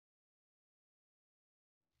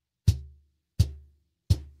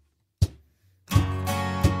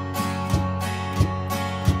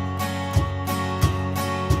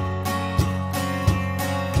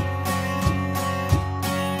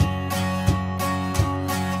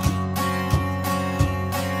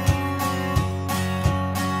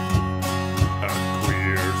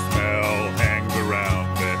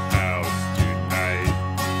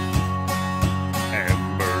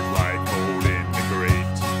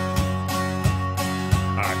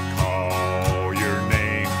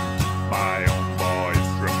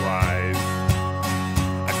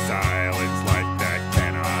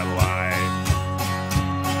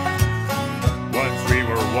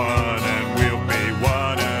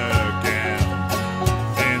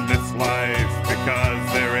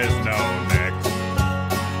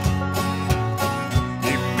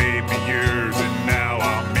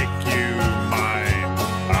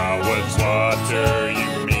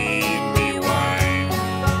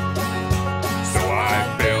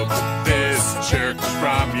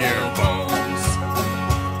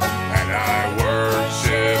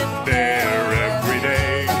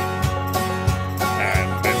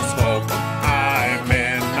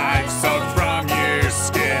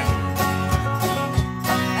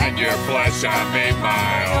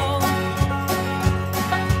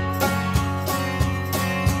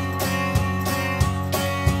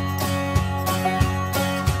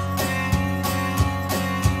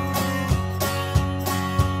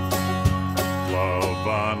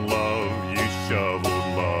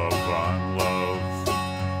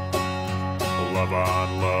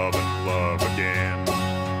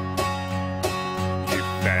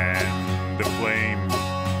fan the flames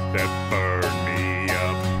that burn me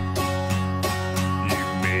up. You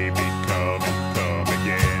may be come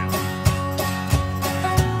again.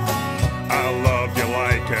 I love you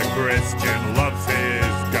like a Christian loves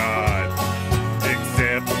his God,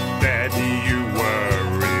 except that you were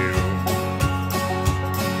real.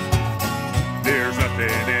 There's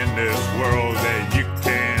nothing in this world that you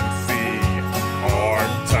can see or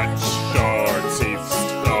touch or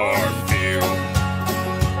taste or feel.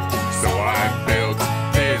 So I built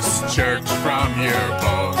this church from your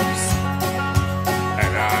bones,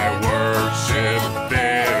 and I worship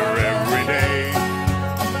there every day.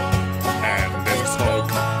 And this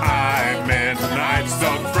smoke I meant I've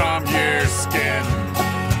soaked from your skin,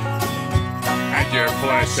 and your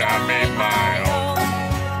flesh I made my own.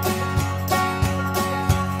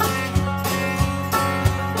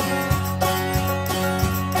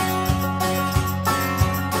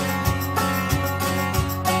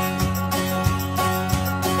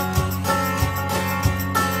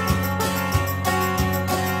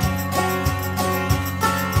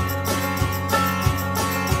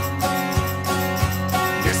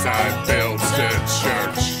 I built a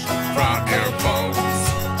church from your bones,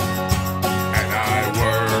 and I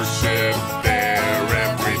worship there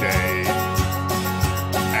every day.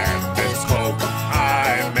 And this smoke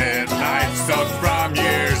I meant I've soaked from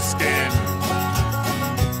your skin,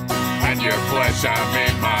 and your flesh I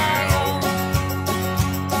made my own.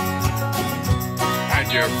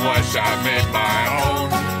 And your flesh I made my own.